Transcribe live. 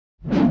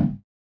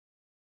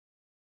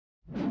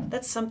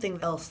That's something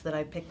else that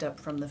I picked up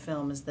from the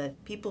film, is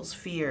that people's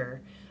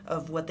fear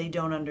of what they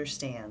don't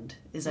understand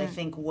is, I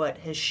think, what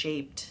has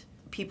shaped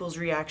people's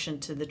reaction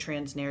to the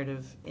trans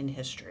narrative in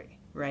history,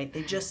 right?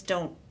 They just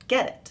don't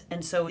get it.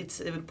 And so it's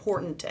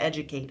important to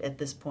educate at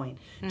this point,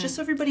 just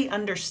so everybody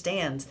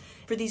understands.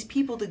 For these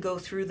people to go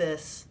through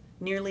this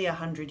nearly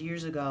 100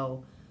 years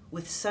ago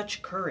with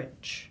such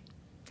courage.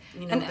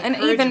 You know, the courage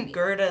even of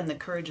Gerda and the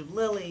courage of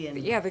Lily. And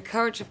yeah, the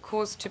courage, of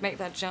course, to make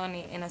that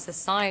journey in a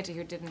society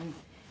who didn't,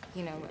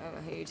 you know,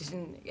 who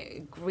didn't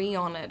agree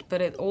on it,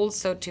 but it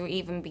also to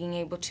even being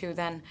able to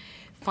then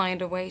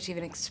find a way to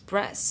even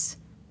express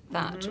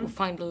that, or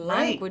find a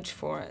language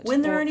for it.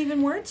 When there aren't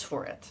even words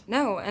for it.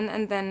 No,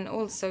 and then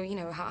also, you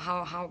know,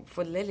 how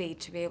for Lily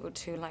to be able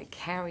to, like,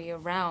 carry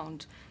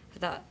around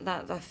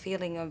that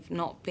feeling of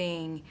not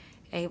being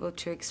able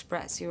to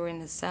express your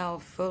inner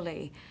self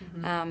fully,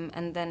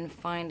 and then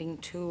finding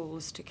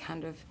tools to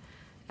kind of,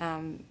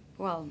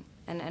 well,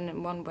 and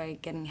in one way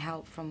getting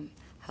help from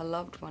her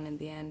loved one in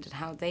the end, and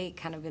how they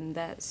kind of, in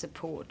their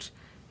support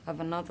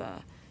of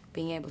another,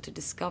 being able to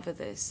discover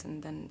this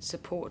and then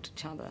support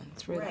each other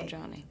through that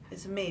journey.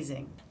 It's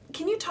amazing.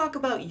 Can you talk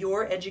about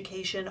your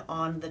education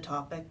on the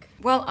topic?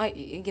 Well,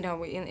 you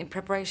know, in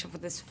preparation for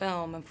this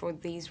film and for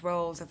these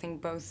roles, I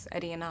think both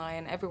Eddie and I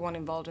and everyone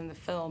involved in the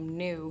film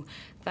knew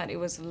that it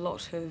was a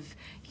lot of,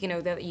 you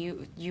know, that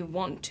you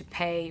want to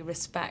pay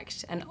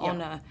respect and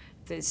honor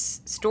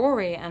this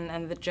story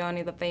and the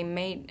journey that they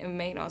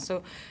made on.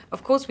 So,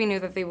 of course, we knew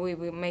that we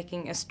were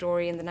making a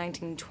story in the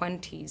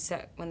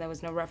 1920s when there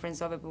was no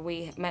reference of it, but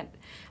we met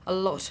a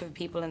lot of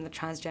people in the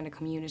transgender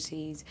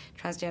communities,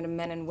 transgender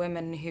men and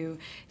women who,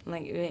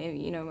 like,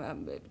 you know,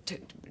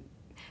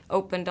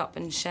 opened up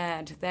and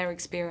shared their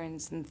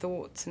experience and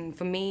thoughts. And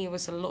for me, it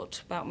was a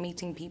lot about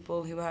meeting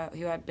people who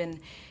had been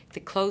the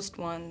closed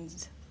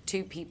ones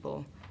to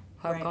people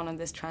who have gone on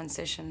this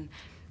transition.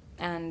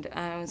 And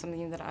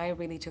something that I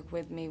really took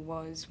with me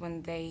was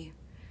when they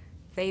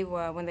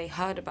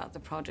heard about the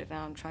project, and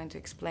I'm trying to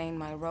explain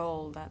my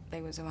role, that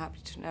they were so happy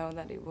to know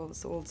that it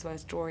was also a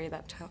story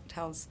that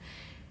tells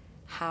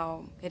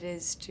how it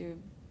is to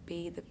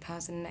be the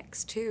person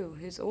next to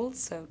who's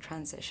also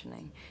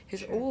transitioning,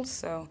 who's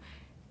also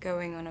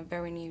going on a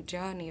very new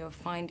journey of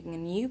finding a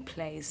new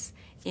place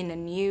in a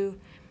new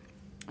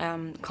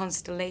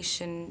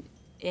constellation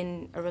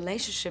in a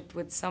relationship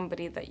with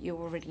somebody that you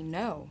already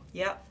know.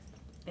 Yeah.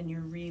 And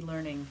you're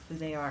relearning who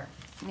they are.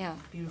 Yeah.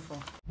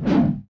 Beautiful.